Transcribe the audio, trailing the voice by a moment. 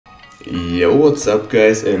Yo, what's up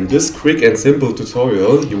guys? In this quick and simple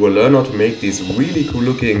tutorial you will learn how to make these really cool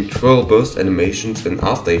looking twirl burst animations in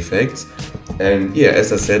After Effects. And yeah,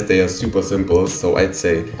 as I said, they are super simple, so I'd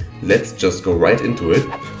say let's just go right into it.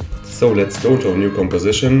 So let's go to a new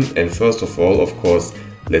composition, and first of all, of course,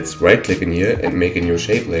 let's right click in here and make a new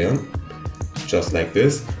shape layer, just like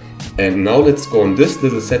this. And now let's go on this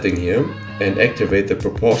little setting here and activate the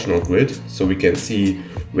proportional grid so we can see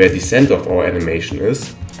where the center of our animation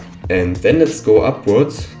is. And then let's go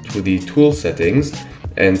upwards to the tool settings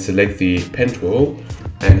and select the pen tool,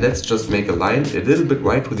 and let's just make a line a little bit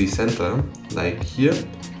right to the center, like here.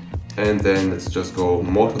 And then let's just go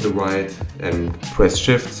more to the right and press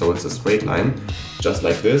shift so it's a straight line, just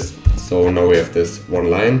like this. So now we have this one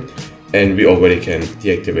line, and we already can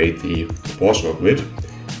deactivate the proportional grid.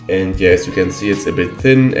 And yeah, as you can see, it's a bit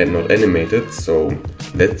thin and not animated, so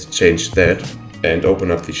let's change that and open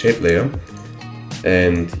up the shape layer.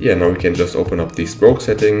 And yeah, now we can just open up the stroke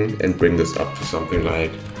setting and bring this up to something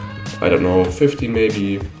like, I don't know, 50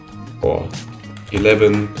 maybe, or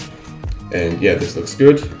 11. And yeah, this looks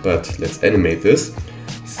good, but let's animate this.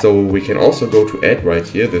 So we can also go to add right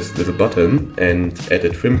here, this little button, and add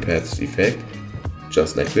a trim paths effect,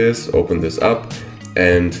 just like this. Open this up,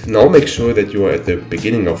 and now make sure that you are at the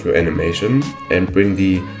beginning of your animation and bring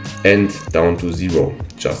the end down to 0,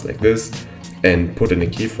 just like this, and put in a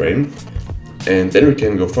keyframe. And then we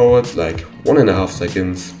can go forward like 1.5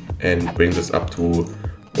 seconds and bring this up to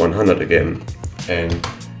 100 again. And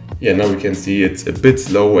yeah, now we can see it's a bit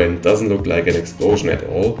slow and doesn't look like an explosion at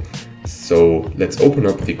all. So let's open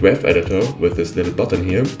up the graph editor with this little button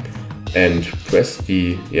here and press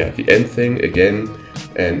the end thing again.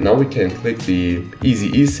 And now we can click the easy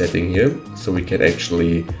ease setting here, so we can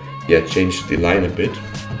actually change the line a bit.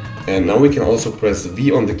 And now we can also press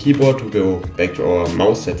V on the keyboard to go back to our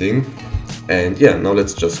mouse setting. And yeah, now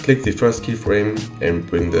let's just click the first keyframe and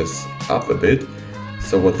bring this up a bit.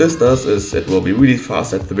 So what this does is it will be really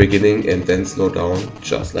fast at the beginning and then slow down,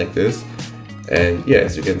 just like this. And yeah,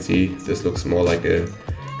 as you can see, this looks more like a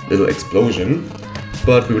little explosion.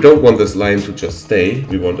 But we don't want this line to just stay,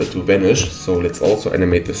 we want it to vanish. So let's also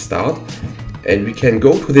animate the start. And we can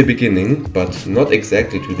go to the beginning, but not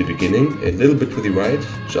exactly to the beginning, a little bit to the right,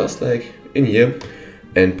 just like in here.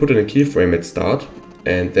 And put in a keyframe at start.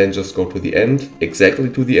 And then just go to the end, exactly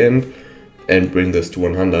to the end, and bring this to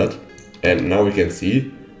 100. And now we can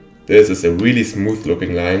see this is a really smooth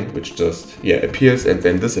looking line which just appears and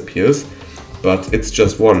then disappears, but it's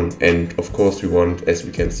just one, and of course we want, as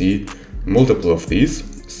we can see, multiple of these.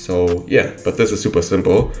 So yeah, but this is super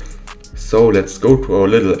simple. So let's go to our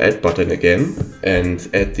little add button again and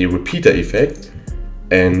add the repeater effect.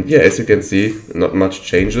 And yeah, as you can see, not much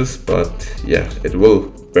changes, but yeah, it will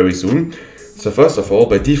very soon. So first of all,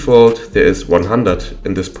 by default, there is 100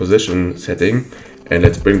 in this position setting, and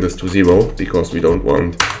let's bring this to 0 because we don't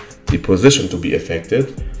want the position to be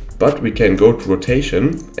affected. But we can go to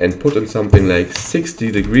rotation and put in something like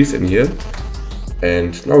 60 degrees in here.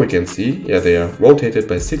 And now we can see, they are rotated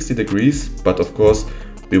by 60 degrees, but of course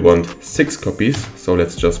we want 6 copies. So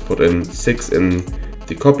let's just put in 6 in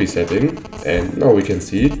the copy setting. And now we can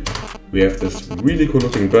see we have this really cool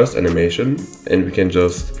looking burst animation, and we can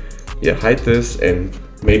just hide this and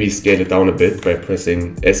maybe scale it down a bit by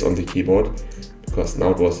pressing S on the keyboard, because now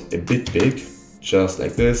it was a bit big, just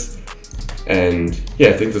like this. And yeah,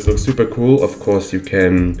 I think this looks super cool. Of course, you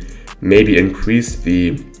can maybe increase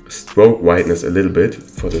the stroke whiteness a little bit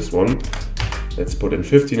for this one. Let's put in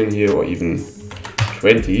 15 in here, or even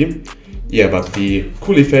 20. Yeah, but the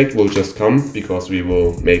cool effect will just come because we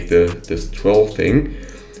will make this twirl thing.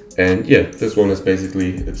 And yeah, this one is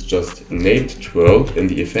basically, it's just named twirl in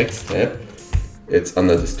the effects tab. It's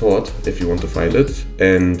under distort if you want to find it.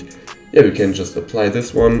 And yeah, we can just apply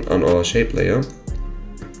this one on our shape layer.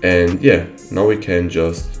 And yeah, now we can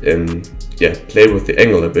just play with the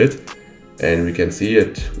angle a bit. And we can see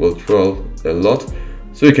it will twirl a lot.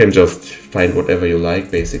 So you can just find whatever you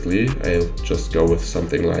like basically. I'll just go with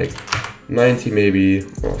something like 90 maybe,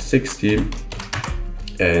 or 60.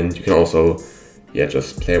 And you can also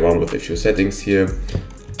just play around with a few settings here,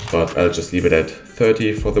 but I'll just leave it at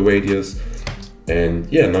 30 for the radius.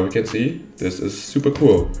 And yeah, now we can see this is super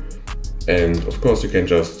cool. And of course you can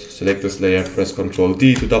just select this layer, press Ctrl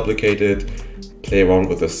D to duplicate it, play around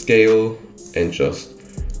with the scale and just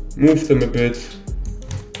move them a bit.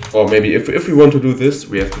 Or maybe if we want to do this,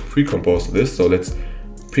 we have to pre-compose this. So let's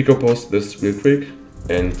pre-compose this real quick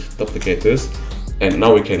and duplicate this. And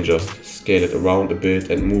now we can just scale it around a bit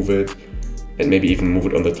and move it. And maybe even move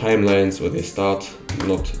it on the timeline so they start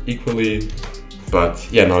not equally. But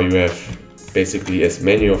yeah, now you have basically as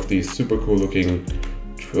many of these super cool looking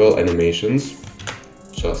twirl animations,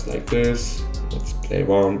 just like this. Let's play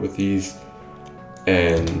around with these.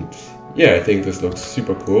 And yeah, I think this looks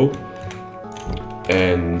super cool.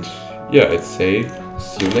 And yeah, I'd say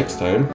see you next time.